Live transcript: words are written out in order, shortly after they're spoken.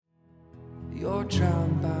You're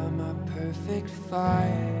drowned by my perfect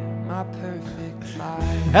fire, my perfect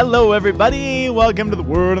life. Hello, everybody. Welcome to the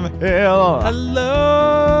Word on the Hill. Hello,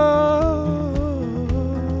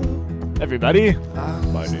 everybody.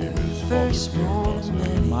 my name is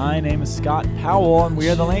My name is Scott Powell, and we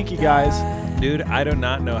are the Lanky Guys. Dude, I do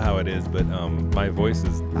not know how it is, but my voice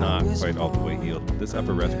is not quite all the way healed. This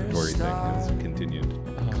upper respiratory thing has continued.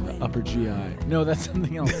 Upper GI. No, that's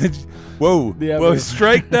something else. Whoa, The whoa, upper-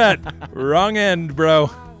 strike that. Wrong end,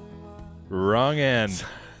 bro. Wrong end.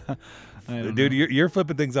 I don't Dude, know. you're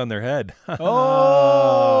flipping things on their head.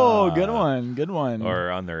 Oh, good one. Good one.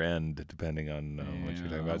 Or on their end, depending on what you're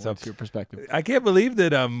talking about. So What's your perspective? I can't believe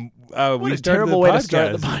that we a started terrible the way podcast. to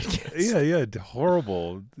start the podcast. Yeah,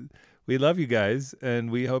 horrible. We love you guys,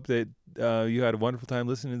 and we hope that you had a wonderful time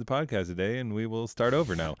listening to the podcast today, and we will start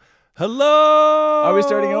over now. Hello! Are we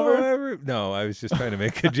starting over? No, I was just trying to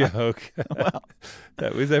make a joke. Well,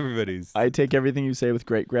 That was everybody's. I take everything you say with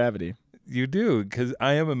great gravity. You do, because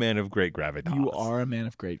I am a man of great gravitas. You are a man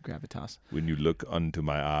of great gravitas. When you look unto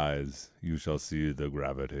my eyes, you shall see the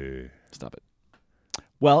gravity. Stop it.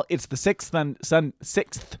 Well, it's the sixth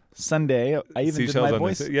Sunday. I even Seashells did my on the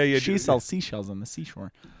voice. sea- yeah, you She do. sells seashells on the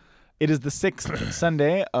seashore. It is the sixth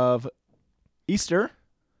Sunday of Easter.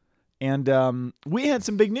 And we had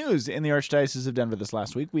some big news in the Archdiocese of Denver this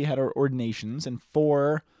last week. We had our ordinations, and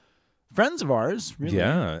 4 friends of ours, really,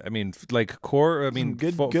 Yeah, I mean, like core. I some mean,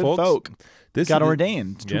 good folks, folk This got is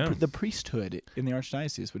ordained to yeah. the priesthood in the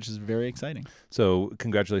Archdiocese, which is very exciting. So,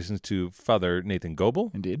 congratulations to Father Nathan Goebel,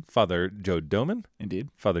 Indeed, Father Joe Doman, indeed.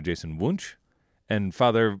 Father Jason Wunsch, and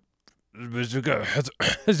Father.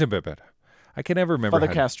 I can never remember. Father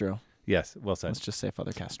how Castro. Yes, well said. Let's just say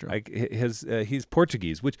Father Castro. He's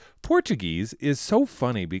Portuguese, which Portuguese is so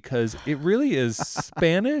funny because it really is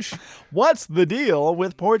Spanish. What's the deal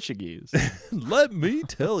with Portuguese? Let me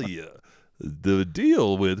tell you, the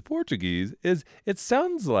deal with Portuguese is it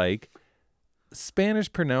sounds like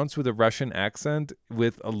Spanish pronounced with a Russian accent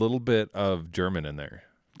with a little bit of German in there.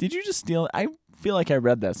 Did you just steal? I feel like I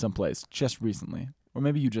read that someplace just recently, or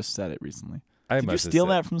maybe you just said it recently. Did you steal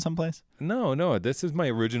that from someplace? No. This is my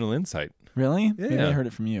original insight. Really? Yeah. Maybe I heard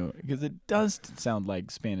it from you because it does sound like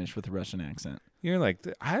Spanish with a Russian accent. You're like,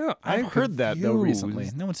 I've heard that though recently.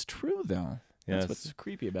 confused. No, it's true though. Yes. That's what's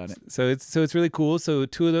creepy about it. So it's really cool. So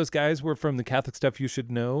 2 of those guys were from the Catholic Stuff You Should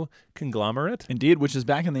Know conglomerate. Indeed, which is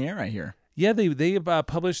back in the air, I hear. Yeah, they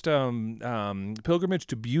published Pilgrimage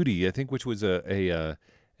to Beauty, I think, which was a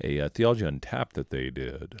Theology on Tap that they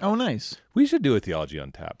did. Oh, nice. We should do a Theology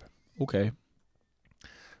on Tap, Okay.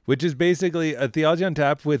 which is basically a Theology on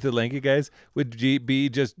Tap with the Lanky Guys would be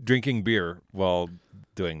just drinking beer while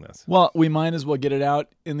doing this. Well, we might as well get it out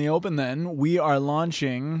in the open then. We are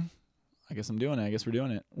launching. I guess I'm doing it. I guess we're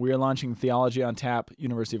doing it. We are launching Theology on Tap,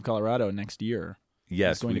 University of Colorado next year.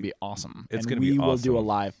 Yes, It's going to be awesome. It's and going to be we will do a awesome.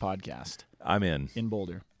 live podcast I'm in.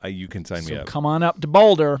 Boulder. You can sign me So up come on up to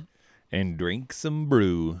Boulder. and drink some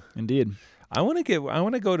brew. Indeed. I want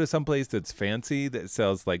to go to some place that's fancy that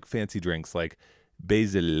sells like fancy drinks, like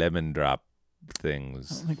basil lemon drop I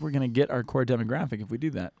things. don't think we're going to get our core demographic if we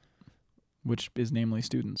do that, which is namely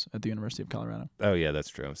students at the University of Colorado. Oh yeah, that's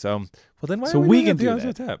true. So well then why So don't we we can do do Theology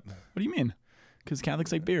on that. Tap? What do you mean? Because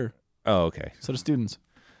Catholics like beer. Oh okay. So do students.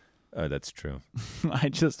 Oh that's true. I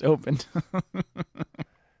just opened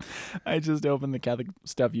the Catholic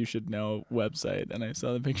Stuff You Should Know website, and I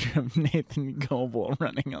saw the picture of Nathan Goebel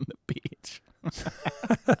running on the beach.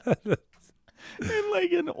 In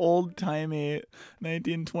like an old-timey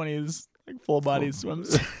 1920s like full-body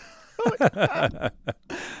swimsuit.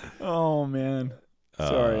 Oh, man.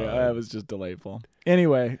 Sorry, that was just delightful.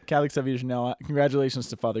 Anyway, Catholic Stuff You Should Know. Congratulations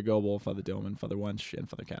to Father Goebel, Father Doman, Father Wunsch, and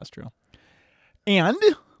Father Castro. And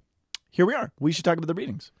here we are. We should talk about the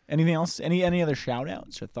readings. Anything else? Any other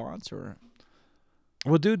shout-outs or thoughts or...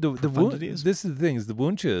 Well, dude, the Profundities? this is the thing is the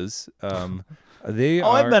Wunches, they Oh,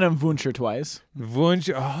 are I've met him Wuncher twice. Wunsch.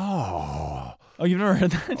 Oh, Oh, you've never heard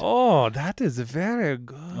that? oh, that is very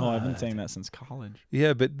good. Oh, I've been saying that since college.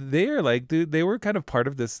 Yeah, but they are like, dude, they were kind of part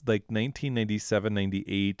of this like 1997,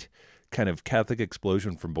 98 kind of Catholic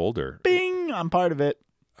explosion from Boulder. Bing! I'm part of it.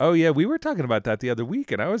 Oh yeah, we were talking about that the other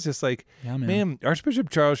week, and I was just like, Yeah, man. man, Archbishop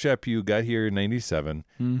Charles Chaput got here in 97,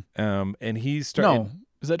 and he started. No.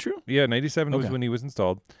 Is that true? Yeah, 97 was Okay. when he was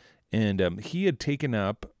installed, and he had taken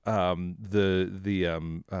up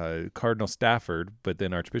the Cardinal Stafford, but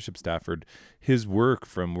then Archbishop Stafford, his work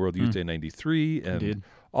from World Youth Day 93 and Indeed.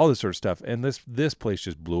 all this sort of stuff. And this place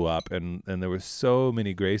just blew up, and there was so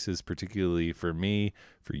many graces, particularly for me,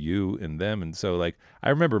 for you, and them. And so, like,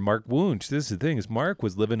 I remember Mark Wunsch. This is the thing: is Mark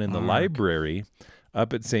was living in the library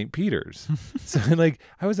up at St. Peter's. So like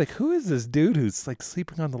I was like, who is this dude who's like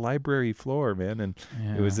sleeping on the library floor, man? And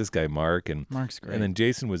it was this guy Mark, and Mark's great. and then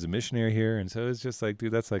Jason was a missionary here, and so it's just like,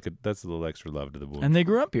 dude, that's a little extra love to the boys. And they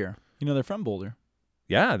grew up here. You know, they're from Boulder.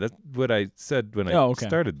 Yeah, that's what I said when I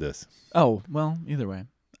started this. Oh, well, either way.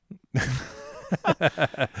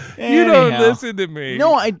 You don't listen to me.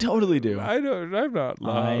 No, I totally do. I'm not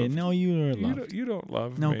loved. I know you are loved. You don't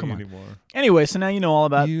love No, me come on. anymore. Anyway, so now you know all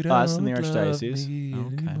about You us in the don't Archdiocese. love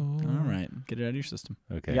me Okay. anymore. All right. Get it out of your system.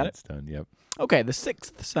 Okay, You got it? it's done. Yep. Okay, the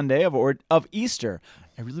 6th Sunday of Easter.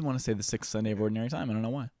 I really want to say the 6th Sunday of Ordinary Time. I don't know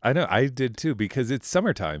why. I know. I did too because it's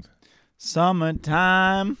summertime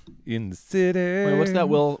Summertime. in the city. Wait, what's that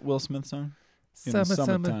Will Smith song? In the Summertime.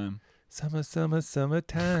 summertime. Summertime.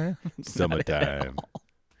 Summertime.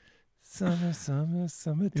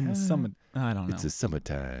 Summertime. In the summer. I don't know. It's a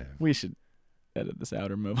summertime. We should edit this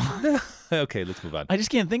out or move on. Okay, let's move on. I just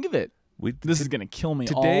can't think of it. This is going to kill me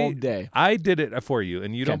all day. I did it for you,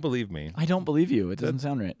 and you Okay. don't believe me. I don't believe you. It doesn't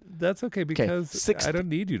sound right. That's okay because sixth- I don't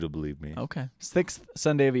need you to believe me. Okay. 6th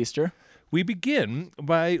Sunday of Easter. We begin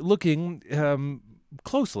by looking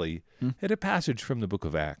closely at a passage from the book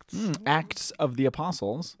of Acts. Acts of the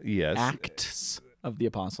Apostles. Yes. Acts of the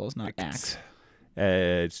Apostles, not Acts.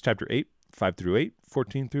 It's chapter 8, 5 through 8,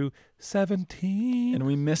 14 through 17. And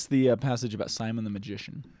we missed the passage about Simon the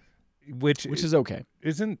magician, which is okay.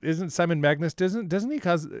 Isn't Simon Magnus, doesn't he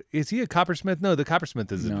cause, is he a coppersmith? No, the coppersmith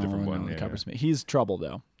is a different one. The Yeah, coppersmith. He's trouble,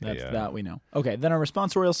 though. Yeah. That we know. Okay, then our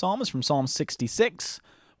responsorial psalm is from Psalm 66,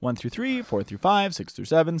 1 through 3, 4 through 5, 6 through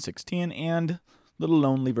 7, 16, and Little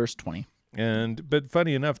Lonely, verse 20. But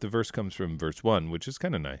funny enough, the verse comes from verse 1, which is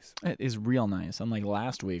kind of nice. It is real nice, unlike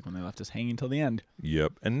last week when they left us hanging till the end.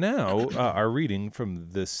 Yep. And now our reading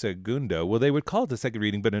from the Segundo, well, they would call it the second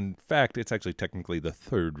reading, but in fact, it's actually technically the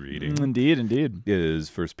third reading. Indeed.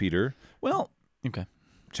 Is 1 Peter. Well, okay.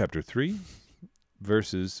 Chapter 3,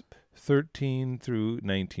 verses 13 through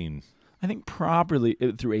 19. I think properly,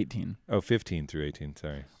 through 18. Oh, 15 through 18,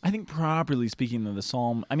 sorry. I think properly speaking of the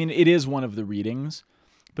psalm, I mean, it is one of the readings,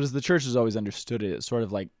 but as the church has always understood it, it's sort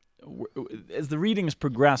of like, as the readings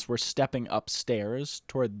progress, we're stepping upstairs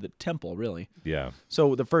toward the temple, really. Yeah.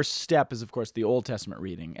 So the first step is, of course, the Old Testament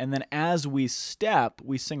reading. And then as we step,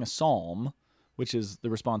 we sing a psalm, which is the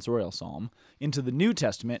responsorial psalm, into the New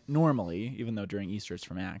Testament, normally, even though during Easter it's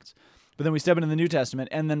from Acts. But then we step into the New Testament,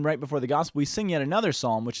 and then right before the gospel, we sing yet another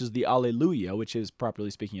psalm, which is the Alleluia, which is,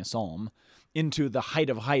 properly speaking, a psalm, into the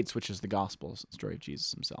height of heights, which is the gospel story of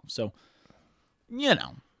Jesus himself. So, you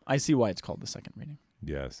know, I see why it's called the second reading.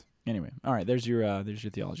 Yes. Anyway, all right, there's your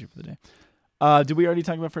theology for the day. Did we already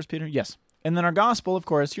talk about 1 Peter? Yes. And then our gospel, of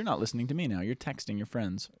course, you're not listening to me now. You're texting your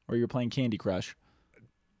friends, or you're playing Candy Crush.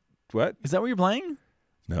 What? Is that what you're playing?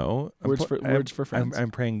 No. Words for friends.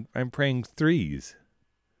 I'm praying threes.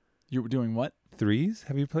 You're doing what? Threes?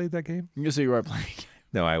 Have you played that game? So you are playing.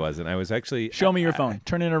 No, I wasn't. I was actually... Show me your phone.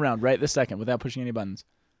 Turn it around right this second without pushing any buttons.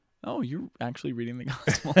 Oh, you're actually reading the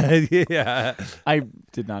gospel. Yeah. I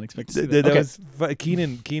did not expect to see that. That Okay. was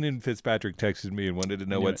Keenan Fitzpatrick texted me and wanted to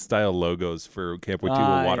know Knew what it. style logos for Camp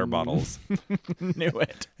Waukewa water bottles. Knew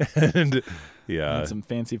it. And yeah. Had some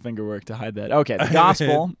fancy finger work to hide that. Okay, the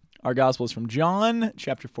gospel. Our gospel is from John,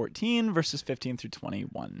 chapter 14, verses 15 through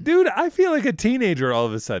 21. Dude, I feel like a teenager all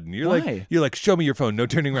of a sudden. You're Why? like, show me your phone. No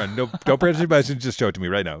turning around. No, don't press any buttons. Just show it to me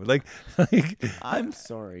right now. Like, I'm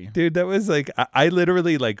sorry. dude, that was like, I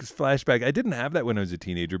literally like flashback. I didn't have that when I was a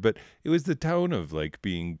teenager, but it was the tone of like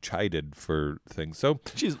being chided for things. So,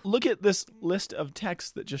 Jeez, look at this list of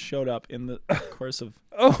texts that just showed up in the course of...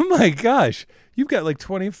 oh my gosh, you've got like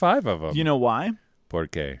 25 of them. You know why? Por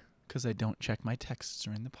qué? Because I don't check my texts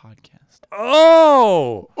during the podcast.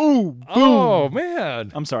 Oh! Ooh, Oh,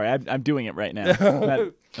 man. I'm sorry. I'm doing it right now.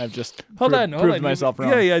 I've just Hold on. proved myself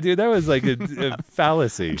wrong. Yeah, dude, that was like a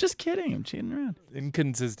fallacy. I'm just kidding. I'm cheating around.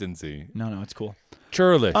 Inconsistency. No, it's cool.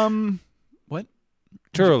 Churlish. What?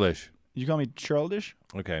 Churlish. You call me churlish?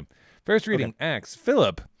 Okay. First reading, Acts.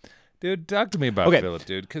 Philip. Dude, talk to me about Okay. Philip,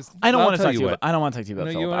 dude. Because I don't I'll want to tell talk to you what. about. I don't want to talk to you about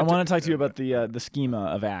No, you Philip. I want to- want to talk to you about the schema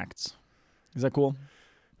of Acts. Is that cool?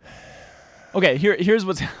 Okay, here's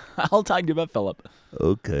what's... I'll talk to you about Philip.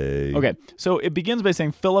 Okay. Okay, so it begins by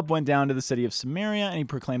saying Philip went down to the city of Samaria and he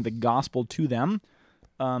proclaimed the gospel to them.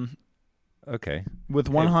 Okay. With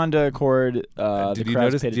one Honda Accord, Did the you crowds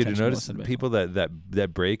notice? paid Did you attention to notice listen to people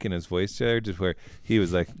that break in his voice there, just where he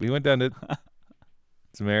was like, "We went down to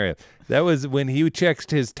Samaria." That was when he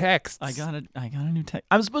checked his texts. I got a new text.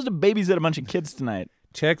 I'm supposed to babysit a bunch of kids tonight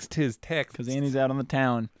Checked his texts because Annie's out on the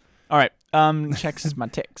town. All right, checks my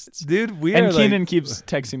texts. Dude, we And are Keenan like, keeps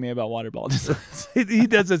texting me about water ball designs. he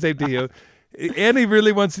does the same to you. Annie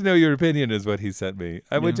really wants to know your opinion, is what he sent me,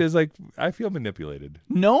 which is like, I feel manipulated.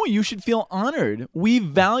 No, you should feel honored. We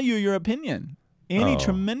value your opinion. Annie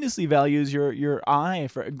tremendously values your eye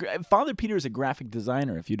for. Father Peter is a graphic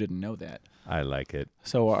designer, if you didn't know that. I like it.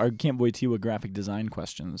 So I can't wait to you with graphic design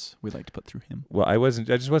questions we'd like to put through him. Well, I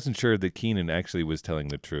just wasn't sure that Keenan actually was telling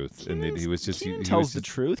the truth, and that he was just. Keenan he tells was the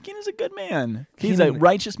just, truth. Keenan's a good man. He's a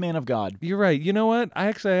righteous man of God. You're right. You know what? I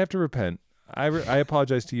have to repent. I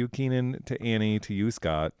apologize to you, Keenan, to Annie, to you,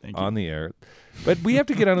 Scott, on the air. But we have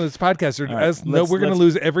to get onto this podcast, or we're going to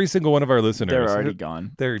lose every single one of our listeners. They're already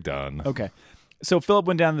gone. They're done. Okay. So Philip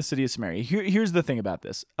went down to the city of Samaria. Here's the thing about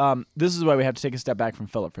this. This is why we have to take a step back from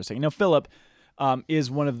Philip for a second. Now, Philip is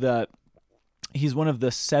one of the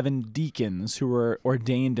 7 deacons who were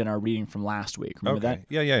ordained in our reading from last week. Remember that?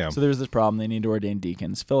 Yeah. So there's this problem. They need to ordain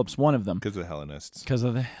deacons. Philip's one of them. Because of the Hellenists. Because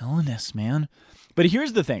of the Hellenists, man. But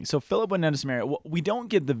here's the thing. So Philip went down to Samaria. Well, we don't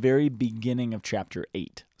get the very beginning of chapter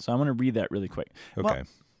 8. So I'm going to read that really quick. Okay. Well,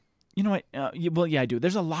 you know what? I do.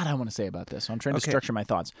 There's a lot I want to say about this. So I'm trying to structure my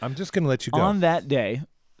thoughts. I'm just going to let you go. On that day,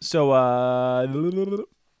 so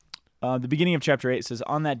the beginning of chapter 8 says,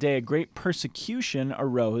 on that day a great persecution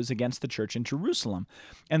arose against the church in Jerusalem,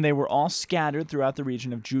 and they were all scattered throughout the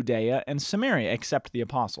region of Judea and Samaria, except the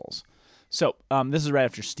apostles. So this is right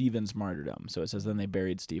after Stephen's martyrdom. So it says, then they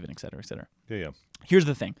buried Stephen, et cetera, et cetera. Yeah. Here's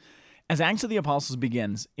the thing. As Acts of the Apostles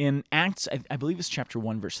begins, in Acts, I believe it's chapter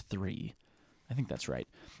 1, verse 3. I think that's right.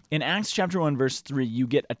 In Acts chapter 1, verse 3, you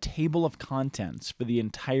get a table of contents for the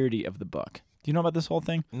entirety of the book. Do you know about this whole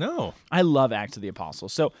thing? No. I love Acts of the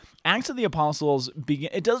Apostles. So Acts of the Apostles,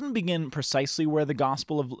 it doesn't begin precisely where the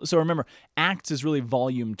Gospel of... So remember, Acts is really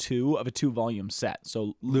volume 2 of a 2-volume set.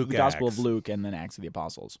 So the Gospel of Luke and then Acts of the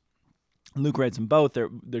Apostles. Luke writes them both.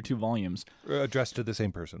 They're 2 volumes. Addressed to the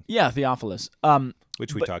same person. Yeah, Theophilus.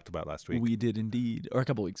 Which we talked about last week. We did indeed, or a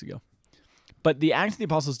couple weeks ago. But the Acts of the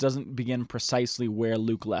Apostles doesn't begin precisely where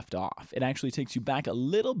Luke left off. It actually takes you back a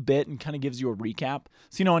little bit and kind of gives you a recap.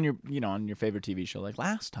 So on your favorite TV show, like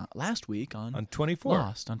last week on 24.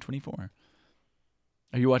 Lost on 24.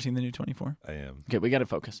 Are you watching the new 24? I am. Okay, we got to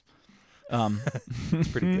focus. It's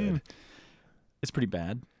pretty good. It's pretty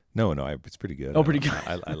bad. No, it's pretty good. Oh, pretty good.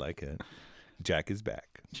 I like it. Jack is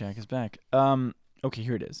back. Jack is back. Okay,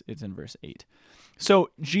 here it is. It's in verse 8.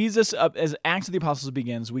 So Jesus, as Acts of the Apostles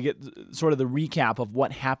begins, we get sort of the recap of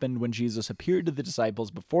what happened when Jesus appeared to the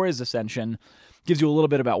disciples before his ascension. Gives you a little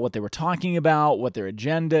bit about what they were talking about, what their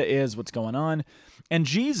agenda is, what's going on. And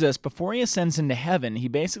Jesus, before he ascends into heaven, he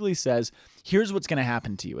basically says, here's what's going to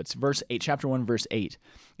happen to you. It's verse 8, chapter 1, verse 8.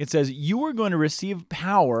 It says, you are going to receive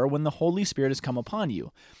power when the Holy Spirit has come upon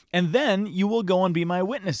you. And then you will go and be my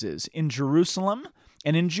witnesses in Jerusalem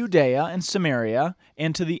and in Judea and Samaria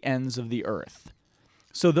and to the ends of the earth.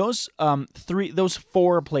 So those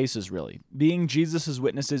 4 places really, being Jesus'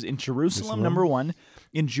 witnesses in Jerusalem, number 1,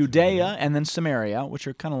 in Judea and then Samaria, which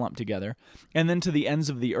are kind of lumped together, and then to the ends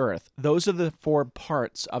of the earth. Those are the 4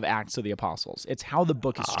 parts of Acts of the Apostles. It's how the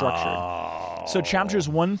book is structured. So chapters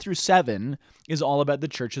 1 through 7 is all about the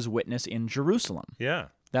church's witness in Jerusalem. Yeah.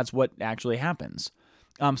 That's what actually happens.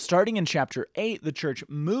 Starting in chapter 8, the church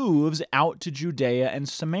moves out to Judea and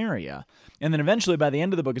Samaria. And then eventually, by the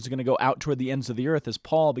end of the book, it's going to go out toward the ends of the earth as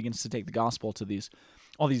Paul begins to take the gospel to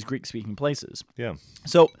all these Greek-speaking places. Yeah.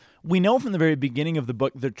 So we know from the very beginning of the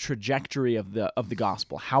book the trajectory of the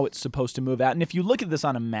gospel, how it's supposed to move out. And if you look at this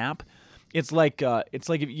on a map, it's like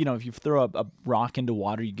if you throw a rock into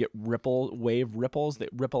water, you get wave ripples that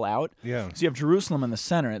ripple out. Yeah. So you have Jerusalem in the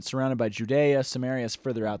center. It's surrounded by Judea. Samaria is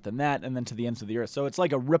further out than that, and then to the ends of the earth. So it's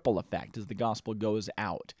like a ripple effect as the gospel goes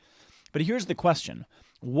out. But here's the question.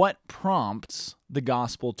 What prompts the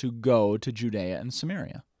gospel to go to Judea and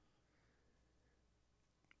Samaria?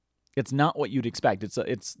 It's not what you'd expect.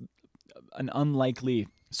 It's an unlikely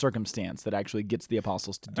circumstance that actually gets the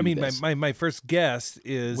apostles to do this. my first guess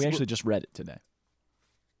is... We actually just read it today.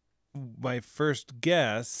 My first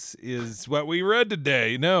guess is what we read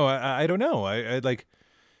today. No, I don't know. I like...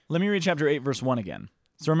 Let me read chapter 8, verse 1 again.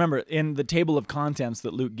 So remember, in the table of contents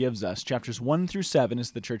that Luke gives us, chapters 1 through 7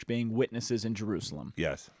 is the church being witnesses in Jerusalem.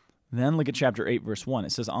 Yes. Then look at chapter 8, verse 1.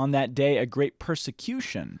 It says, on that day a great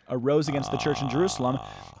persecution arose against the church in Jerusalem,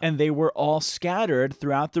 and they were all scattered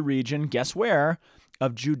throughout the region, guess where?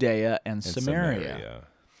 Of Judea and Samaria.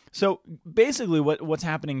 So basically what's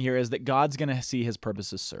happening here is that God's going to see his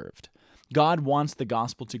purposes served. God wants the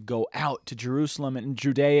gospel to go out to Jerusalem and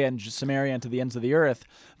Judea and Samaria and to the ends of the earth.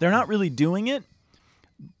 They're not really doing it.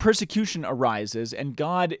 Persecution arises, and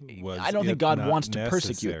I don't think God wants to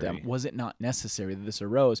persecute them. Was it not necessary that this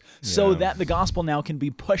arose? So that the gospel now can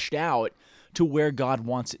be pushed out to where God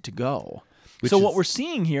wants it to go. So what we're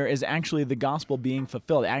seeing here is actually the gospel being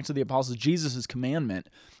fulfilled. Acts of the Apostles, Jesus' commandment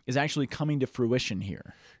is actually coming to fruition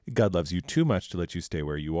here. God loves you too much to let you stay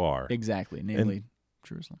where you are. Exactly, namely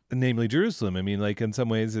Jerusalem. Namely Jerusalem. I mean, like in some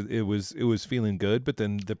ways it was feeling good, but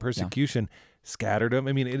then the persecution scattered them.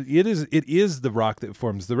 I mean, it is the rock that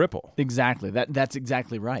forms the ripple. Exactly. That's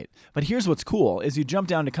exactly right. But here's what's cool is you jump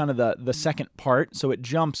down to kind of the second part. So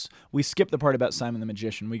we skip the part about Simon the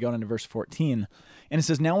magician. We go down to verse 14. And it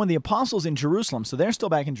says, now when the apostles in Jerusalem, so they're still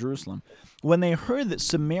back in Jerusalem, when they heard that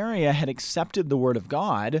Samaria had accepted the word of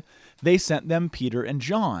God, they sent them Peter and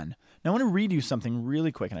John. Now I want to read you something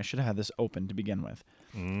really quick, and I should have had this open to begin with.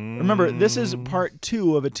 Remember, this is part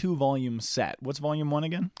 2 of a 2-volume set. What's volume 1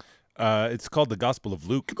 again? It's called the Gospel of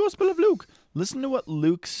Luke. The Gospel of Luke. Listen to what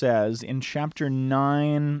Luke says in chapter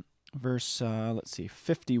 9, verse,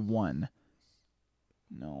 51.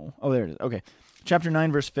 No. Oh, there it is. Okay. Chapter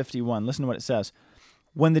 9, verse 51. Listen to what it says.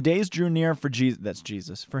 When the days drew near for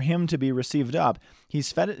Jesus, for him to be received up, he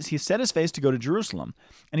set his face to go to Jerusalem,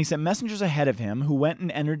 and he sent messengers ahead of him who went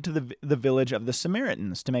and entered to the village of the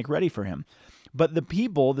Samaritans to make ready for him. But the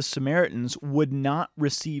people, the Samaritans, would not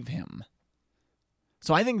receive him.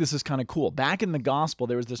 So I think this is kind of cool. Back in the gospel,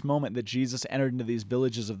 there was this moment that Jesus entered into these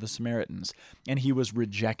villages of the Samaritans, and he was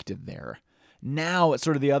rejected there. Now, at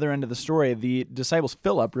sort of the other end of the story, the disciples,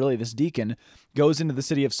 Philip, really this deacon, goes into the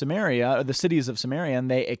city of Samaria, or the cities of Samaria,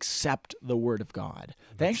 and they accept the word of God.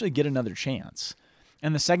 They actually get another chance.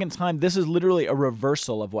 And the second time, this is literally a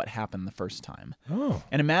reversal of what happened the first time. Oh.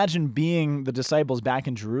 And imagine being the disciples back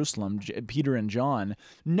in Jerusalem, Peter and John,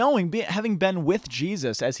 having been with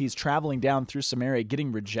Jesus as he's traveling down through Samaria,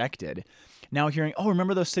 getting rejected, now hearing, oh,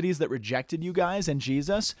 remember those cities that rejected you guys and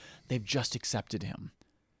Jesus? They've just accepted him.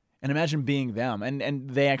 And imagine being them,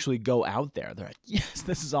 and they actually go out there. They're like, yes,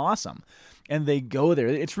 this is awesome. And they go there.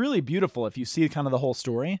 It's really beautiful if you see kind of the whole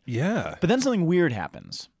story. Yeah. But then something weird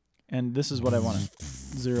happens. And this is what I want to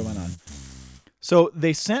zero in on. So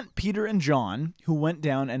they sent Peter and John, who went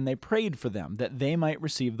down and they prayed for them, that they might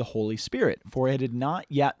receive the Holy Spirit, for it had not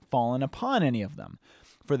yet fallen upon any of them,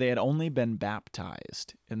 for they had only been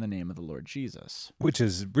baptized in the name of the Lord Jesus. Which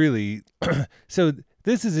is really, so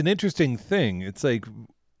this is an interesting thing. It's like,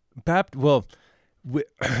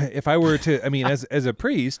 if I were to, I mean, as a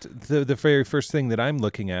priest, the very first thing that I'm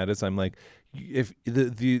looking at is I'm like, if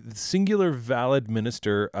the singular valid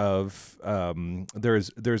minister of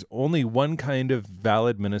there's only one kind of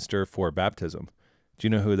valid minister for baptism. Do you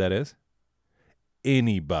know who that is?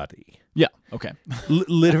 Anybody. Yeah. Okay.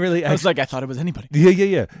 Literally, I was like, I thought it was anybody.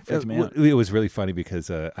 Yeah. Freaked me out. It was really funny because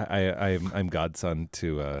I'm godson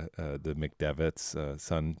to the McDevitt's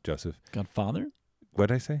son Joseph. Godfather? What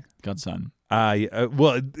did I say? Godson. I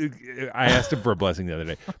asked him for a blessing the other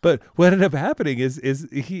day. But what ended up happening is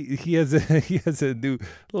he has a new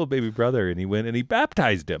little baby brother, and he went and he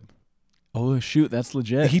baptized him. Oh shoot, that's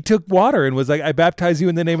legit. He took water and was like, "I baptize you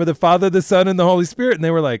in the name of the Father, the Son, and the Holy Spirit." And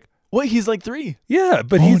they were like, "Wait, he's like 3." Yeah,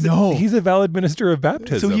 but he's a valid minister of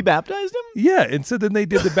baptism. So he baptized him? Yeah, and so then they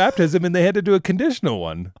did the baptism, and they had to do a conditional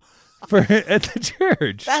one at the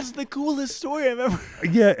church. That's the coolest story I've ever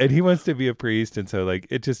heard. Yeah, and he wants to be a priest, and so like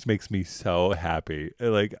it just makes me so happy.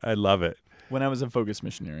 Like I love it. When I was a Focus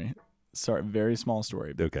missionary, sorry, very small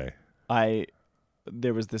story. Okay.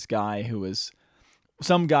 There was this guy who was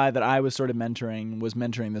some guy that I was sort of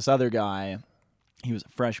mentoring this other guy. He was a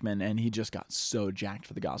freshman, and he just got so jacked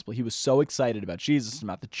for the gospel. He was so excited about Jesus and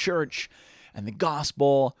about the church and the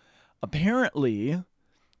gospel. Apparently,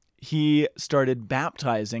 he started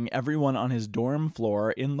baptizing everyone on his dorm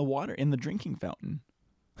floor in the water, in the drinking fountain.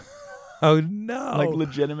 Oh, no. Like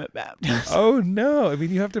legitimate baptism. Oh, no. I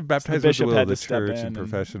mean, you have to baptize with the will of the church and and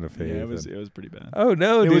profession of faith. Yeah, it was pretty bad. Oh,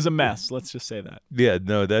 no. It was a mess. Let's just say that. Yeah,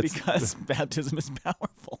 no, that's... Because baptism is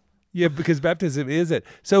powerful. Yeah, because baptism is it.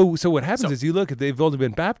 So what happens is you look at, they've only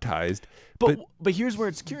been baptized. But here's where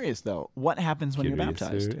it's curious, though. What happens when you're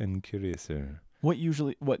baptized? And curiouser.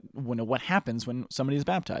 What happens when somebody is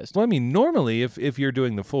baptized? Well, I mean, normally, if you're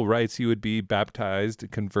doing the full rites, you would be baptized,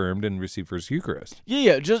 confirmed, and receive First Eucharist.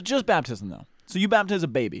 Yeah, just baptism though. So you baptize a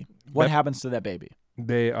baby. What happens to that baby?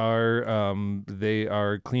 They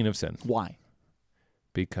are clean of sin. Why?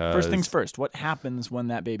 Because first things first. What happens when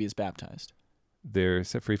that baby is baptized? They're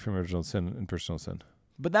set free from original sin and personal sin.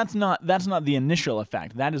 But that's not the initial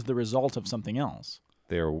effect. That is the result of something else.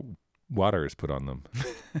 Water is put on them.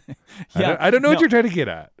 Yeah, I don't know what you're trying to get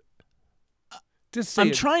at. Just say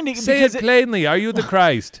I'm trying to say it plainly. Are you the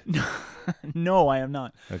Christ? No, I am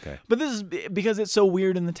not. Okay. But this is because it's so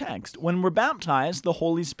weird in the text. When we're baptized, the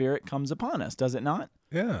Holy Spirit comes upon us, does it not?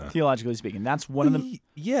 Yeah. Theologically speaking, that's one of the.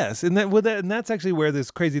 Yes, and that's actually where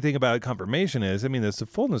this crazy thing about confirmation is. I mean, there's the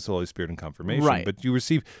fullness of the Holy Spirit in confirmation, Right. but you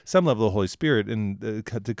receive some level of the Holy Spirit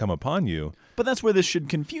to come upon you. But that's where this should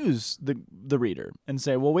confuse the reader and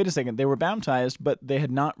say, well, wait a second, they were baptized, but they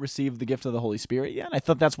had not received the gift of the Holy Spirit yet. I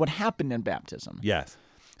thought that's what happened in baptism. Yes.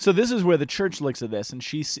 So this is where the church looks at this, and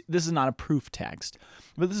this is not a proof text,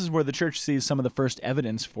 but this is where the church sees some of the first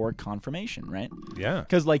evidence for confirmation, right? Yeah.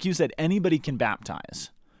 Because like you said, anybody can baptize.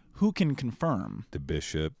 Who can confirm? The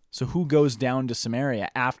bishop. So who goes down to Samaria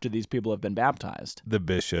after these people have been baptized? The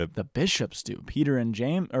bishop. The bishops do. Peter and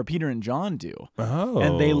John do. Oh.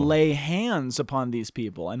 And they lay hands upon these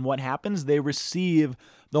people. And what happens? They receive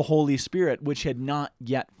the Holy Spirit, which had not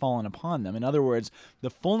yet fallen upon them. In other words, the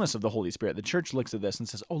fullness of the Holy Spirit. The church looks at this and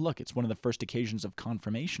says, oh, look, it's one of the first occasions of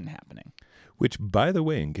confirmation happening. Which, by the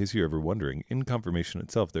way, in case you're ever wondering, in confirmation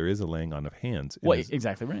itself, there is a laying on of hands. Well,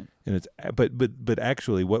 exactly right. And it's but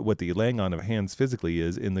actually, what the laying on of hands physically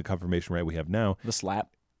is in the confirmation rite we have now. The slap.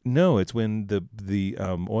 No, it's when the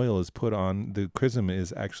oil is put on, the chrism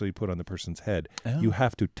is actually put on the person's head. Oh. You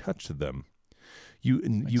have to touch them.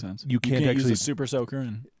 Makes sense. You can't actually use a super soaker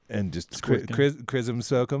and just squirt them. chrism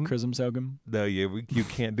soak them. chrism soak 'em. No, you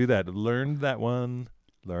can't do that. Learn that one.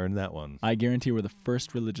 I guarantee we're the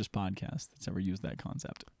first religious podcast that's ever used that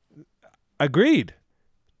concept. Agreed.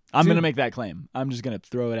 I'm Dude. going to make that claim. I'm just going to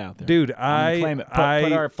throw it out there. Dude, I'm gonna claim it.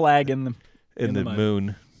 Put our flag in the mud.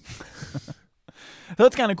 moon. So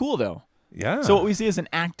that's kind of cool, though. Yeah. So what we see is an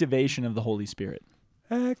activation of the Holy Spirit.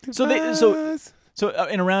 Activate. So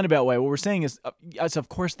in a roundabout way, what we're saying is, of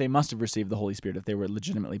course, they must have received the Holy Spirit if they were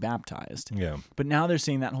legitimately baptized. Yeah. But now they're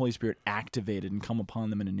seeing that Holy Spirit activated and come upon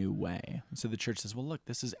them in a new way. And so the church says, well, look,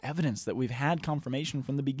 this is evidence that we've had confirmation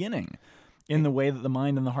from the beginning in the way that the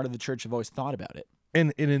mind and the heart of the church have always thought about it.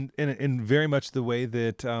 And in very much the way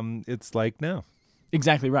that it's like now.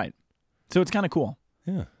 Exactly right. So it's kind of cool.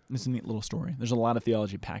 Yeah. It's a neat little story. There's a lot of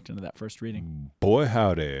theology packed into that first reading. Boy,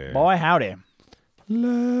 howdy. Boy, howdy.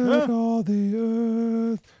 Let all the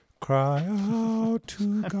earth cry out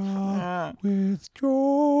to God with joy.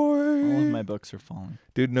 All of my books are falling.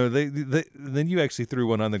 Dude, no, then you actually threw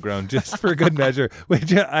one on the ground just for good measure,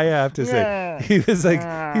 which I have to say. He's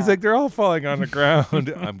like, they're all falling on the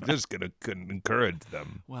ground. I'm just going to encourage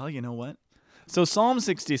them. Well, you know what? So Psalm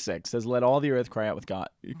 66 says, let all the earth cry out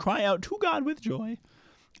to God with joy.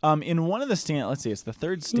 In one of the let's see, it's the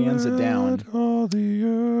third stanza down. Let all the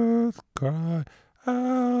earth cry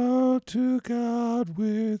out to God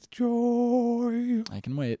with joy. I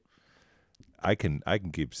can wait. I can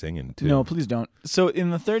keep singing too. No, please don't. So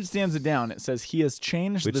in the third stanza down, it says, he has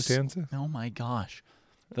changed Which stanza? Oh my gosh.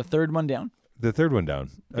 The third one down? The third one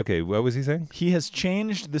down. Okay, what was he saying? He has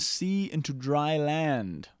changed the sea into dry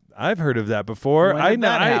land. I've heard of that before. When did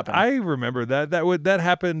that happen? I remember that. That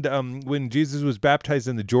happened when Jesus was baptized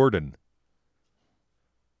in the Jordan.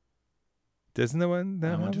 Doesn't that one?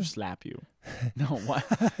 I want to slap you. No, what?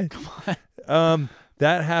 Come on.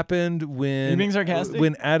 That happened when You're being sarcastic?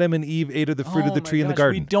 when Adam and Eve ate of the fruit of the my tree in the gosh,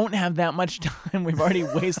 garden. We don't have that much time. We've already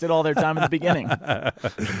wasted all their time at the beginning.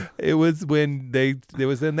 It was when there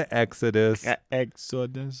was in the Exodus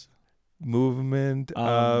Exodus. movement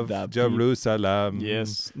Of the of Jerusalem.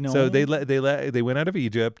 Yes. No. So they went out of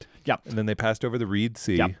Egypt. Yep. And then they passed over the Reed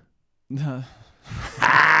Sea. Yep.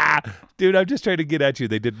 Dude, I'm just trying to get at you.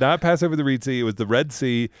 They did not pass over the Reed Sea. It was the Red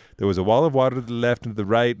Sea. There was a wall of water to the left and to the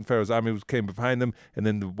right, and Pharaoh's army came behind them, and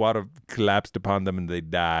then the water collapsed upon them, and they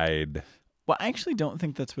died. Well, I actually don't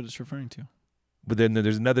think that's what it's referring to. But then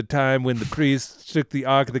there's another time when the priests took the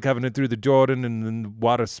Ark of the Covenant through the Jordan, and then the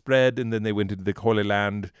water spread, and then they went into the Holy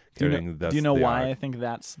Land carrying Do you know the why I Ark. think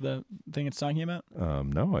that's the thing it's talking about?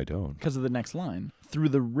 No, I don't. Because of the next line. Through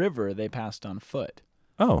the river they passed on foot.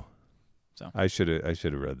 Oh. So. I should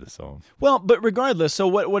have read the song. Well, but regardless, so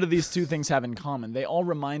what do these two things have in common? They all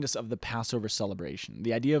remind us of the Passover celebration,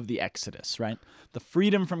 the idea of the Exodus, right? The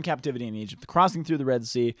freedom from captivity in Egypt, the crossing through the Red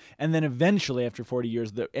Sea, and then eventually, after 40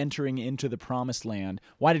 years, the entering into the Promised Land.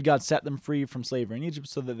 Why did God set them free from slavery in Egypt?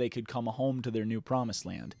 So that they could come home to their new Promised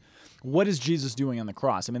Land. What is Jesus doing on the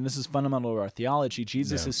cross? I mean, this is fundamental to our theology.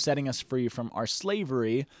 Jesus is setting us free from our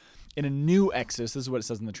slavery in a new Exodus. This is what it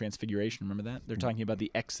says in the Transfiguration. Remember that? They're talking about the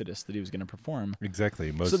Exodus that he was going to perform.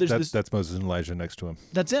 Exactly. So That's Moses and Elijah next to him.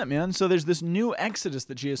 That's it, man. So there's this new Exodus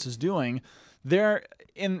that Jesus is doing. There,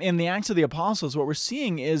 in the Acts of the Apostles, what we're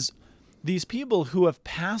seeing is these people who have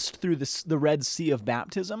passed through the Red Sea of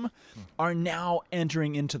baptism are now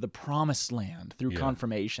entering into the promised land through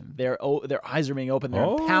confirmation. Their eyes are being opened. They're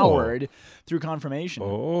empowered through confirmation.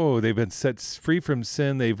 Oh, they've been set free from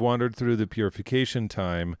sin. They've wandered through the purification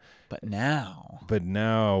time. But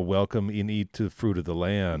now, welcome and eat to the fruit of the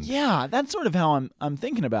land. Yeah, that's sort of how I'm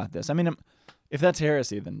thinking about this. I mean, if that's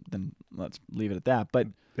heresy, then let's leave it at that. But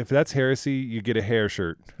if that's heresy, you get a hair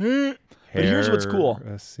shirt. But here's what's cool.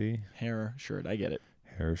 Hair shirt, I get it.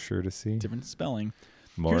 Hair shirt to see. Different spelling.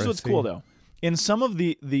 Morrissey. Here's what's cool, though. In some of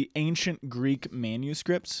the ancient Greek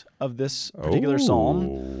manuscripts of this particular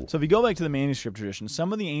psalm, so if you go back to the manuscript tradition,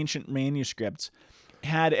 some of the ancient manuscripts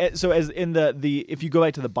had, so as in the if you go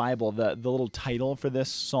back to the Bible, the little title for this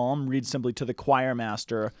psalm reads simply "To the choir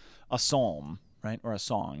master, a psalm," right, or a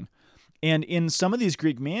song. And in some of these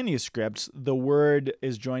Greek manuscripts, the word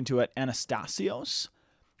is joined to it Anastasios,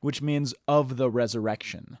 which means of the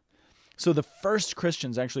resurrection. So the first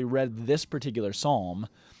Christians actually read this particular psalm,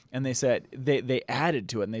 and they said they added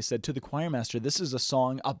to it, and they said to the choir master, "This is a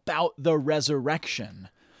song about the resurrection.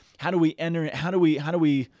 How do we enter? How do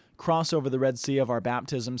we cross over the Red Sea of our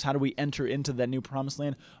baptisms? How do we enter into that new promised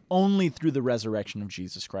land? Only through the resurrection of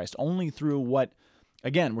Jesus Christ. Only through what."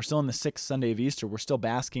 Again, we're still in the 6th Sunday of Easter. We're still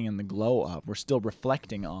basking in the glow of. We're still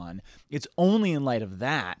reflecting on. It's only in light of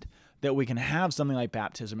that we can have something like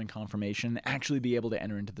baptism and confirmation and actually be able to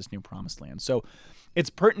enter into this new promised land. So it's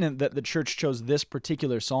pertinent that the church chose this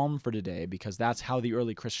particular psalm for today because that's how the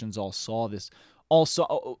early Christians all saw this.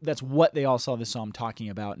 That's what they all saw this psalm talking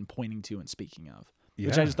about and pointing to and speaking of,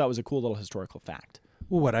 which I just thought was a cool little historical fact.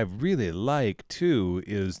 Well, what I really like, too,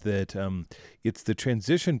 is that it's the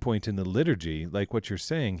transition point in the liturgy, like what you're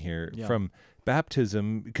saying here, from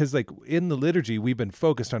baptism, because like in the liturgy, we've been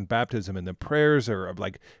focused on baptism and the prayers are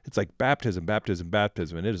like, it's like baptism, baptism,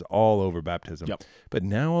 baptism, and it is all over baptism. Yep. But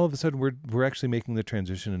now all of a sudden we're actually making the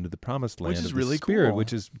transition into the promised land Which is of the really Spirit, cool.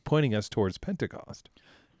 which is pointing us towards Pentecost.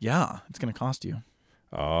 Yeah, it's going to cost you.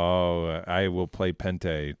 Oh, I will play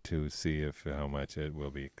Pente to see how much it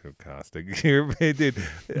will be costing. Dude,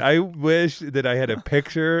 I wish that I had a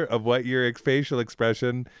picture of what your facial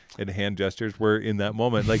expression and hand gestures were in that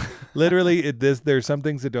moment. Like literally, there's some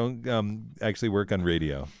things that don't actually work on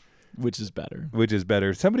radio. Which is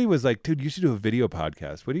better. Somebody was like, dude, you should do a video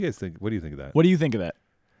podcast. What do you guys think? What do you think of that? What do you think of that?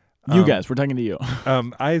 You guys, we're talking to you.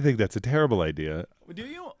 I think that's a terrible idea. Do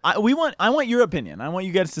you? I want your opinion. I want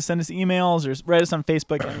you guys to send us emails or write us on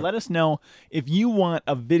Facebook and let us know if you want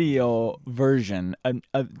a video version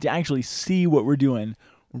to actually see what we're doing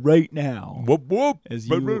right now. Whoop, whoop. As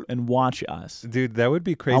you and watch us. Dude, that would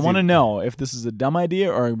be crazy. I want to know if this is a dumb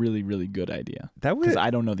idea or a really, really good idea. Because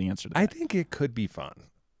I don't know the answer to that. I think it could be fun.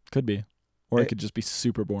 Could be. Or it could just be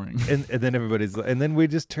super boring. And then we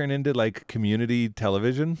just turn into like community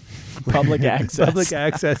television. Public access. Public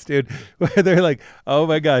access, dude. Where they're like, oh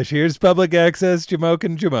my gosh, here's public access, Jamoke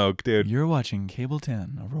and Jamoke, dude. You're watching Cable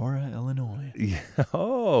 10, Aurora, Illinois. Yeah.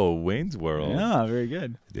 Oh, Wayne's World. Yeah, very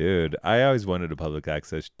good. Dude, I always wanted a public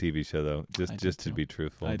access TV show though, just to be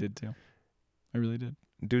truthful. I did too. I really did.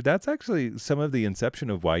 Dude, that's actually some of the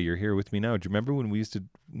inception of why you're here with me now. Do you remember when we used to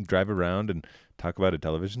drive around and talk about a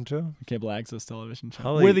television show? Cable access television show.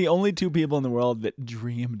 Holly, we're the only two people in the world that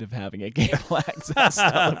dreamed of having a cable access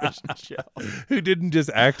television show. Who didn't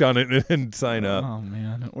just act on it and sign up. Oh,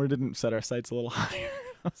 man. Or didn't set our sights a little higher.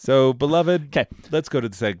 So, beloved, okay, let's go to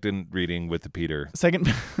the second reading with the Peter. Second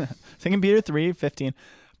Peter 3:15.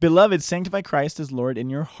 Beloved, sanctify Christ as Lord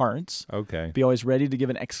in your hearts. Okay. Be always ready to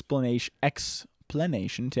give an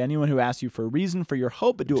explanation to anyone who asks you for a reason for your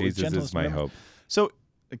hope, but do it with gentleness. Jesus is my hope. So,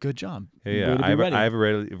 good job. Yeah, I have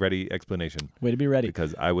a ready explanation. Way to be ready.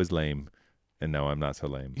 Because I was lame, and now I'm not so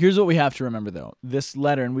lame. Here's what we have to remember, though. This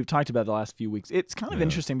letter, and we've talked about it the last few weeks, it's kind of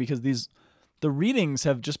interesting because the readings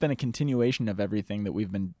have just been a continuation of everything that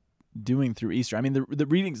we've been doing through Easter. I mean, the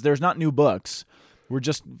readings, there's not new books. We're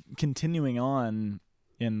just continuing on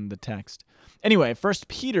in the text. Anyway, 1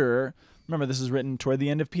 Peter... Remember, this is written toward the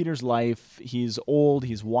end of Peter's life. He's old,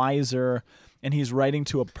 he's wiser, and he's writing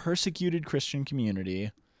to a persecuted Christian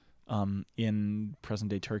community in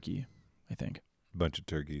present-day Turkey, I think. Bunch of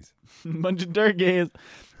turkeys. Bunch of turkeys.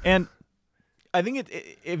 And I think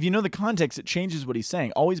if you know the context, it changes what he's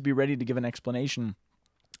saying. Always be ready to give an explanation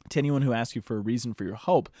to anyone who asks you for a reason for your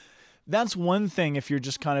hope. That's one thing if you're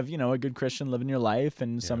just kind of, a good Christian living your life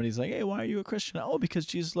and somebody's like, hey, why are you a Christian? Oh, because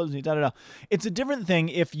Jesus loves me, da-da-da. It's a different thing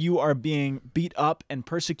if you are being beat up and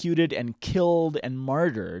persecuted and killed and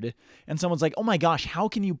martyred and someone's like, oh my gosh, how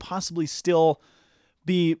can you possibly still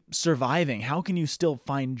be surviving? How can you still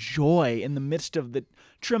find joy in the midst of the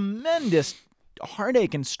tremendous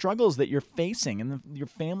heartache and struggles that you're facing, and your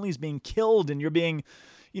family's being killed, and you're being,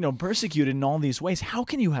 persecuted in all these ways, how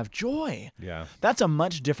can you have joy? Yeah. That's a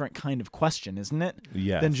much different kind of question, isn't it?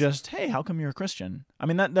 Yes. Than just, hey, how come you're a Christian? I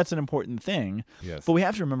mean, that's an important thing. Yes. But we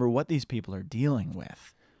have to remember what these people are dealing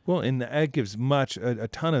with. Well, and that gives a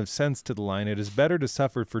ton of sense to the line. It is better to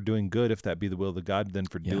suffer for doing good, if that be the will of God, than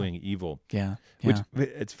for doing evil. Yeah. Which,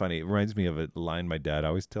 it's funny. It reminds me of a line my dad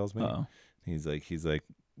always tells me. Uh-oh. He's like,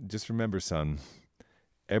 just remember, son,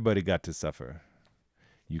 everybody got to suffer.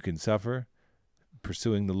 You can suffer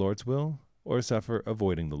pursuing the Lord's will, or suffer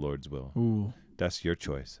avoiding the Lord's will. Ooh. That's your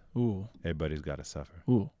choice. Ooh. Everybody's got to suffer.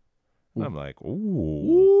 Ooh. I'm like,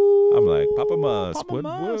 ooh. I'm like, Papa must. Papa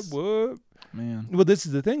must. What? Man. Well, this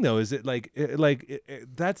is the thing, though. Is it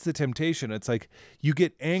that's the temptation? It's like you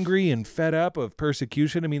get angry and fed up of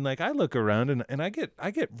persecution. I mean, like, I look around and I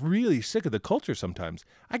get really sick of the culture sometimes.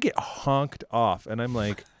 I get honked off, and I'm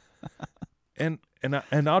like, and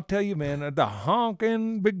I'll tell you, man, the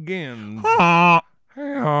honking begins. But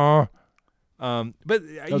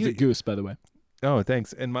That was a goose, by the way. Oh,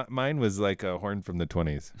 thanks. And mine was like a horn from the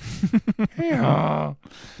 20s.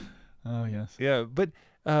 Oh, yes. Yeah, but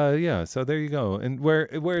yeah. So there you go. And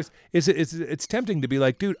whereas it's tempting to be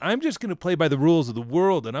like, dude, I'm just gonna play by the rules of the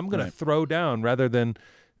world, and I'm gonna throw down rather than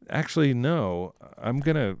actually no.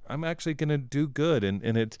 I'm actually gonna do good, and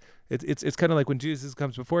it's kind of like when Jesus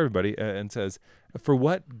comes before everybody and says, "For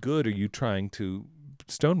what good are you trying to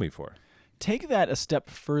stone me for?" Take that a step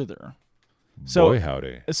further. So, boy,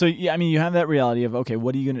 howdy. So yeah, I mean, you have that reality of, okay,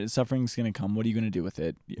 what are you gonna? Suffering's gonna come. What are you gonna do with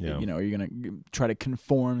it? Yeah. Are you gonna try to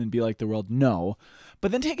conform and be like the world? No.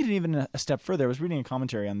 But then take it even a step further. I was reading a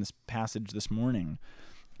commentary on this passage this morning,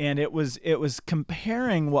 and it was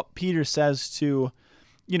comparing what Peter says to,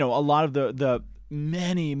 a lot of the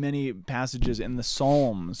many passages in the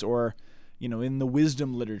Psalms, or in the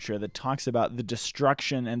wisdom literature that talks about the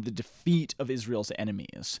destruction and the defeat of Israel's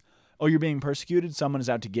enemies. Oh, you're being persecuted? Someone is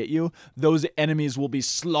out to get you? Those enemies will be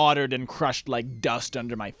slaughtered and crushed like dust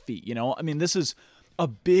under my feet. I mean, this is a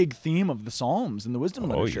big theme of the Psalms and the wisdom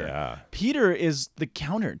literature. Oh, yeah. Peter is the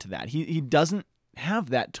counter to that. He doesn't have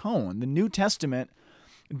that tone. The New Testament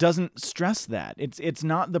doesn't stress that. It's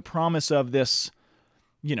not the promise of this,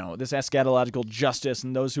 this eschatological justice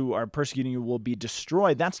and those who are persecuting you will be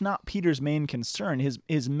destroyed. That's not Peter's main concern.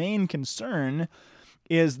 His main concern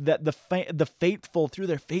is that the faithful, through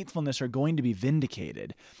their faithfulness, are going to be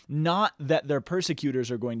vindicated, not that their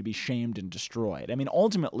persecutors are going to be shamed and destroyed. I mean,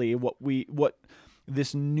 ultimately, what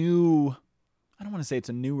this new, I don't want to say it's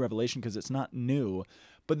a new revelation because it's not new,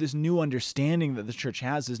 but this new understanding that the church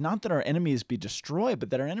has is not that our enemies be destroyed, but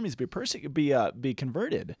that our enemies be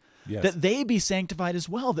converted, Yes. that they be sanctified as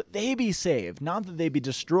well, that they be saved, not that they be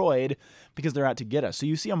destroyed because they're out to get us. So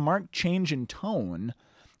you see a marked change in tone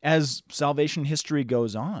as salvation history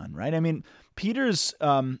goes on, right? I mean, Peter's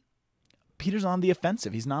on the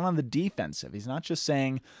offensive. He's not on the defensive. He's not just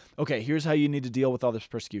saying, okay, here's how you need to deal with all this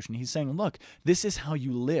persecution. He's saying, look, this is how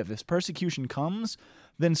you live. If persecution comes,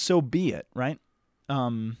 then so be it, right?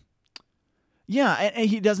 Yeah, and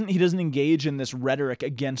he doesn't engage in this rhetoric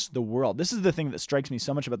against the world. This is the thing that strikes me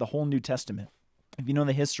so much about the whole New Testament. If you know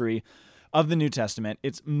the history of the New Testament,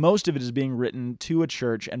 most of it is being written to a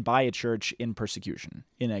church and by a church in persecution,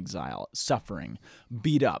 in exile, suffering,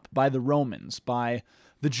 beat up by the Romans, by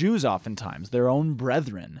the Jews oftentimes, their own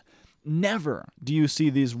brethren. Never do you see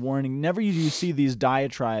these warnings, never do you see these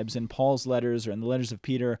diatribes in Paul's letters or in the letters of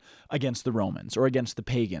Peter against the Romans or against the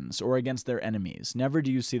pagans or against their enemies. Never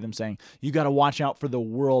do you see them saying, you got to watch out for the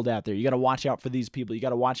world out there. You got to watch out for these people. You got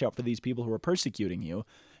to watch out for these people who are persecuting you.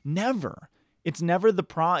 Never. It's never the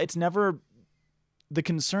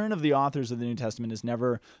concern of the authors of the New Testament is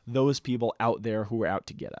never those people out there who are out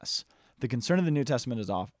to get us. The concern of the New Testament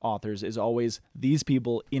as authors is always these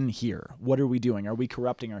people in here. What are we doing? Are we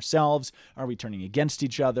corrupting ourselves? Are we turning against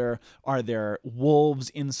each other? Are there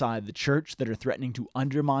wolves inside the church that are threatening to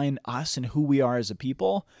undermine us and who we are as a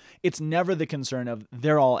people? It's never the concern of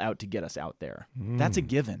they're all out to get us out there. That's a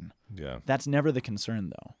given. Yeah. That's never the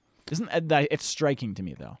concern, though. Isn't that it's striking to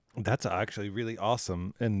me, though? That's actually really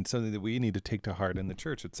awesome, and something that we need to take to heart in the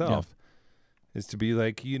church itself. Is to be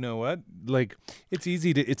like, you know what? Like, it's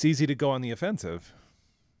easy to go on the offensive.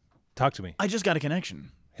 Talk to me. I just got a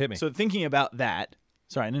connection. Hit me. So thinking about that,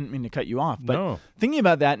 sorry, I didn't mean to cut you off, but No. thinking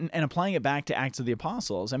about that and applying it back to Acts of the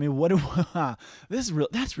Apostles, I mean,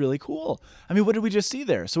 that's really cool. I mean, what did we just see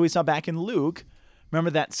there? So we saw back in Luke,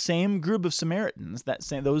 remember that same group of Samaritans,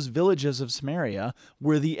 those villages of Samaria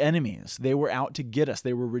were the enemies. They were out to get us.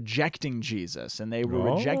 They were rejecting Jesus, and they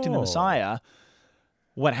were rejecting the Messiah.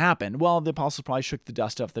 What happened? Well, the apostles probably shook the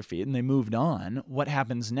dust off their feet and they moved on. What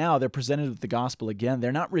happens now? They're presented with the gospel again.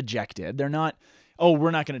 They're not rejected. They're not, oh,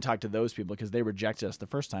 we're not going to talk to those people because they rejected us the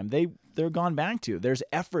first time. They're gone back to. There's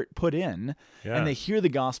effort put in, and they hear the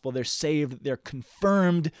gospel. They're saved. They're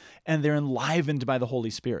confirmed, and they're enlivened by the Holy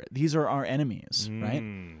Spirit. These are our enemies, right?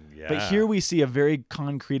 Yeah. But here we see a very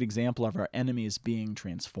concrete example of our enemies being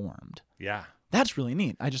transformed. Yeah. That's really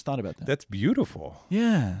neat. I just thought about that. That's beautiful.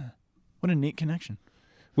 Yeah. What a neat connection.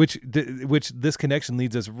 Which this connection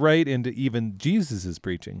leads us right into even Jesus's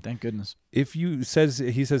preaching. Thank goodness. He says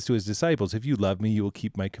to his disciples, "If you love me, you will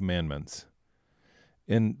keep my commandments."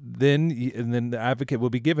 And then the advocate will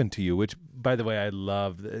be given to you, which, by the way, I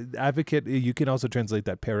love. Advocate, you can also translate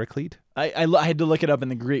that paraclete. I had to look it up in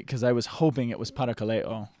the Greek because I was hoping it was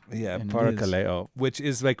parakaleo. Yeah, And it parakaleo, which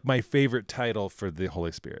is like my favorite title for the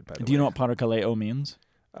Holy Spirit, by the way. Do you know what parakaleo means?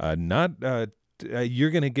 You're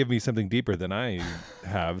going to give me something deeper than I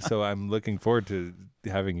have, so I'm looking forward to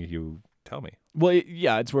having you tell me. Well,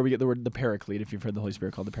 it's where we get the word the paraclete, if you've heard the Holy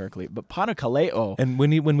Spirit called the paraclete. But parakaleo, And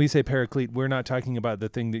when we say paraclete, we're not talking about the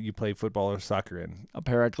thing that you play football or soccer in.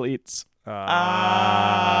 paracletes.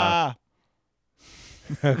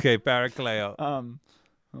 Okay, parakaleo.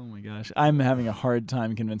 Oh my gosh, I'm having a hard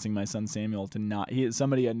time convincing my son Samuel to not.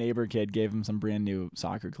 A neighbor kid gave him some brand new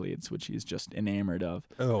soccer cleats, which he's just enamored of.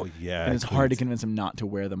 Oh yeah, And it's hard to convince him not to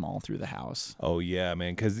wear them all through the house. Oh yeah,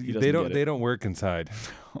 man, because He doesn't they get it. don't work inside.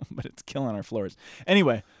 But it's killing our floors.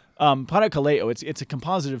 Anyway, parakaleo, it's a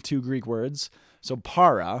composite of two Greek words. So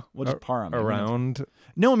para, what does para mean? Around.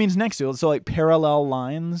 No, it means next to. So like parallel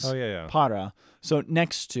lines. Oh yeah. Para. So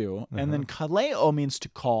next to. And then kaleo means to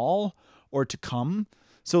call or to come.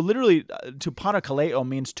 So literally, to parakaleo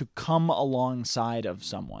means to come alongside of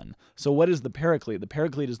someone. So what is the paraclete? The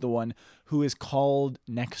paraclete is the one who is called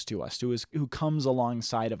next to us, who comes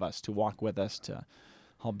alongside of us to walk with us, to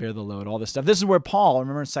help bear the load, all this stuff. This is where Paul,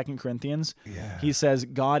 remember in 2 Corinthians? Yeah. He says,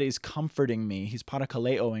 God is comforting me. He's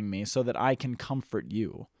parakaleoing me so that I can comfort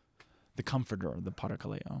you. The comforter, the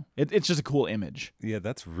parakaleo. It's just a cool image. Yeah,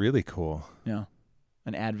 that's really cool. Yeah.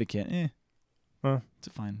 An advocate. Huh. It's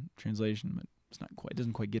a fine translation, but it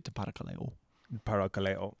doesn't quite get to parakaleo.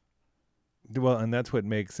 Parakaleo. Well, and that's what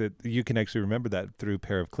makes it. You can actually remember that through a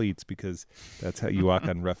pair of cleats because that's how you walk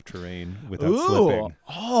on rough terrain without slipping.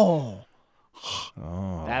 Oh,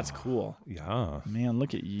 Oh, that's cool. Yeah. Man,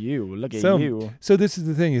 look at you. Look at So, you. so this is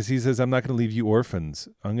the thing: is he says, "I'm not going to leave you orphans.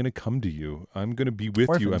 I'm going to come to you. I'm going to be with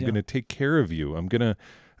you. I'm Orphans, going to take care of you. I'm going to."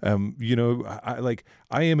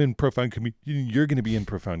 I am in profound communion. You're going to be in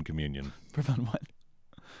profound communion. Profound what?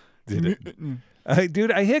 Did it?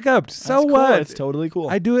 Dude, I hiccuped. So That's cool. what? It's totally cool.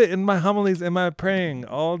 I do it in my homilies and my praying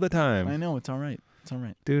all the time. I know. It's all right. It's all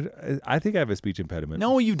right. Dude, I think I have a speech impediment.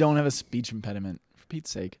 No, you don't have a speech impediment. For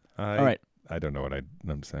Pete's sake. All right. I don't know what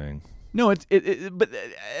I'm saying. No, but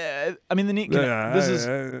I mean, the neat.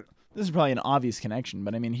 This is probably an obvious connection,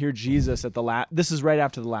 but I mean, here Jesus at the last. This is right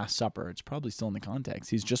after the Last Supper. It's probably still in the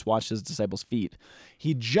context. He's just washed his disciples' feet.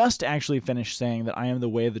 He just actually finished saying that I am the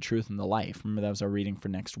way, the truth, and the life. Remember that was our reading for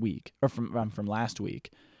next week, or from last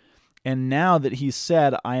week. And now that he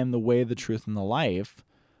said I am the way, the truth, and the life,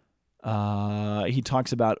 he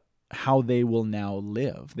talks about how they will now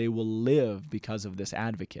live. They will live because of this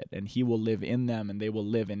advocate, and he will live in them, and they will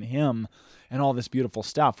live in him, and all this beautiful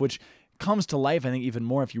stuff, which comes to life, I think, even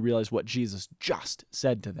more if you realize what Jesus just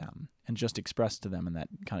said to them and just expressed to them in that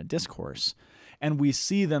kind of discourse. And we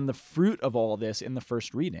see then the fruit of all this in the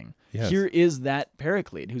first reading. Yes. Here is that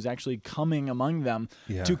paraclete who's actually coming among them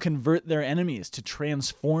to convert their enemies, to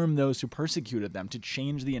transform those who persecuted them, to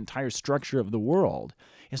change the entire structure of the world.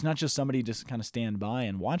 It's not just somebody just kind of stand by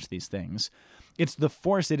and watch these things. It's the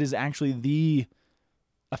force. It is actually the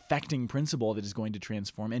affecting principle that is going to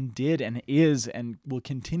transform and did and is and will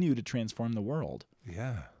continue to transform the world.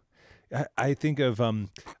 Yeah. I think of on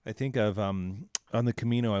the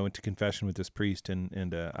Camino, I went to confession with this priest and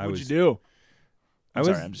What'd you do?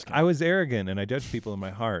 I was arrogant and I judged people in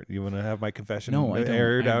my heart. You want to have my confession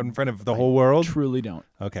aired out in front of the whole world? Truly don't.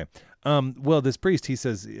 Okay. Well, this priest, he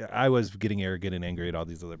says, I was getting arrogant and angry at all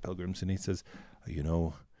these other pilgrims, and he says,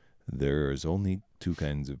 there's only two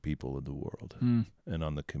kinds of people in the world and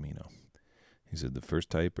on the Camino. He said the first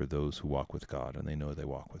type are those who walk with God, and they know they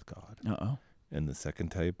walk with God. Uh-oh. And the second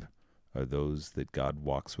type are those that God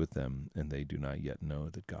walks with them, and they do not yet know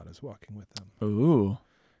that God is walking with them. Ooh.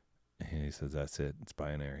 And he says, that's it. It's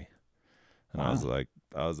binary. And Wow.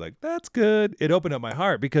 I was like, that's good. It opened up my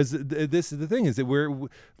heart because this is the thing is that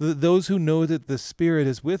those who know that the Spirit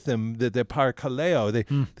is with them, that they're parakaleo,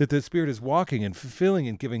 that the Spirit is walking and fulfilling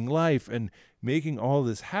and giving life and making all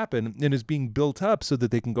this happen and is being built up so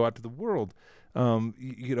that they can go out to the world.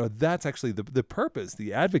 That's actually the purpose.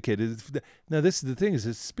 The advocate is now. This is the thing: is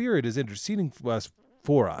His Spirit is interceding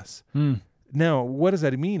for us. Now, what does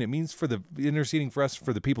that mean? It means for the interceding for us,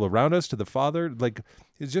 for the people around us, to the Father. Like,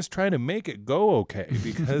 it's just trying to make it go okay,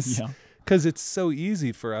 because because it's so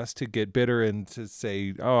easy for us to get bitter and to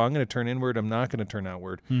say, oh, I'm going to turn inward. I'm not going to turn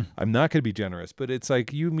outward. I'm not going to be generous. But it's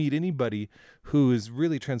like you meet anybody who is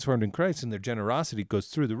really transformed in Christ, and their generosity goes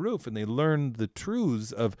through the roof, and they learn the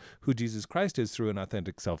truths of who Jesus Christ is through an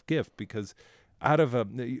authentic self-gift, because out of a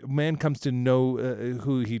man comes to know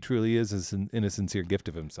who he truly is in a sincere gift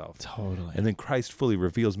of himself. Totally. And then Christ fully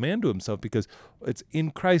reveals man to himself, because it's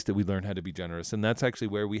in Christ that we learn how to be generous. And that's actually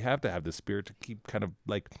where we have to have the Spirit to keep kind of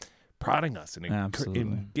like prodding us and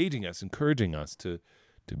engaging us, encouraging us to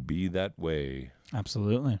be that way.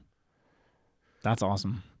 Absolutely. That's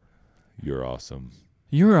awesome. You're awesome.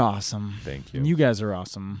 You're awesome. Thank you. And you guys are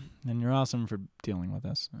awesome. And you're awesome for dealing with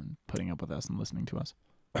us and putting up with us and listening to us.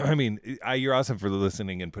 I mean, you're awesome for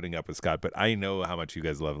listening and putting up with Scott, but I know how much you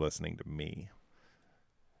guys love listening to me.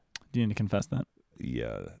 Do you need to confess that?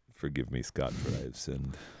 Yeah. Forgive me, Scott, for I have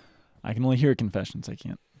sinned. I can only hear confessions. I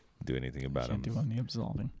can't Do anything about can't them. do any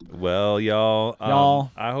absolving. Well, y'all,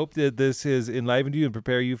 Y'all. I hope that this has enlivened you and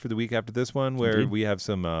prepare you for the week after this one, where Indeed. we have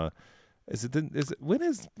some. When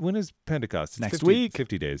is Pentecost? It's Next 50 week.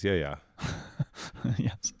 50 days. Yeah.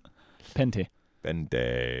 Yes. Pente.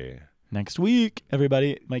 Bende. Next week,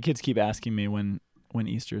 everybody. My kids keep asking me when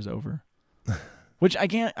Easter is over, which I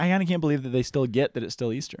kind of can't believe that they still get that it's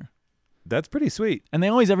still Easter. That's pretty sweet. And they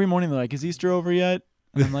always, every morning, they're like, "Is Easter over yet?"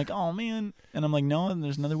 And I'm like, "Oh man!" And I'm like, "No." And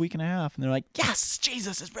there's another week and a half, and they're like, "Yes,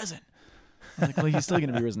 Jesus is risen." I'm like, "Well, he's still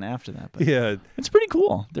gonna be risen after that." But Yeah. it's pretty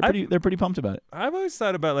cool. They're pretty pumped about it. I've always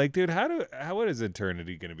thought about, like, dude, what is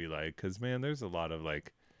eternity going to be like? Because, man, there's a lot of,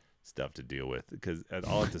 like, stuff to deal with, because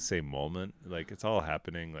all at the same moment, like, it's all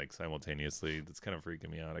happening, like, simultaneously. That's kind of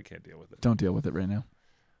freaking me out. I can't deal with it. Don't deal with it right now.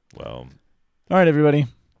 Well, All right, everybody.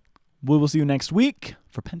 We will see you next week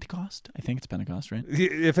for Pentecost. I think it's Pentecost, right?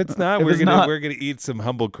 if it's not, If we're it's gonna not- we're gonna eat some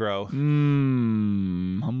humble crow.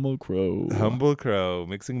 Humble crow. Humble crow,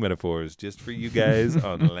 mixing metaphors just for you guys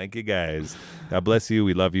on Lanky Guys. God bless you.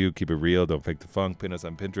 We love you. Keep it real. Don't fake the funk. Pin us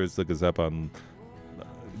on Pinterest. Look us up on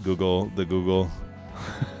Google. The Google.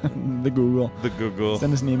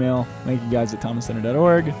 Send us an email. Thank you guys at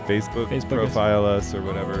thomascenter.org. Facebook profile us or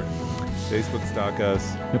whatever. Facebook stalk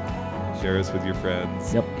us. Yep. Share us with your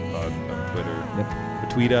friends. Yep. On Twitter. Yep. Or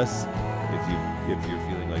tweet us if you're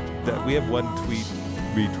feeling like that. We have one tweet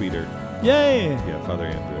retweeter. Yay! Yeah, Father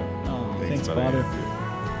Andrew. Oh, thanks, Father. Andrew.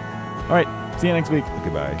 All right. See you next week.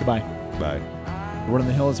 Goodbye. Goodbye. Bye. The Word on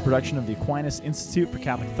the Hill is a production of the Aquinas Institute for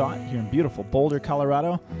Catholic Thought here in beautiful Boulder,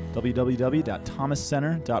 Colorado.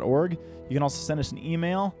 www.thomascenter.org. You can also send us an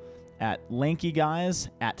email at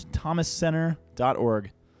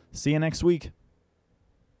lankyguys@thomascenter.org. See you next week.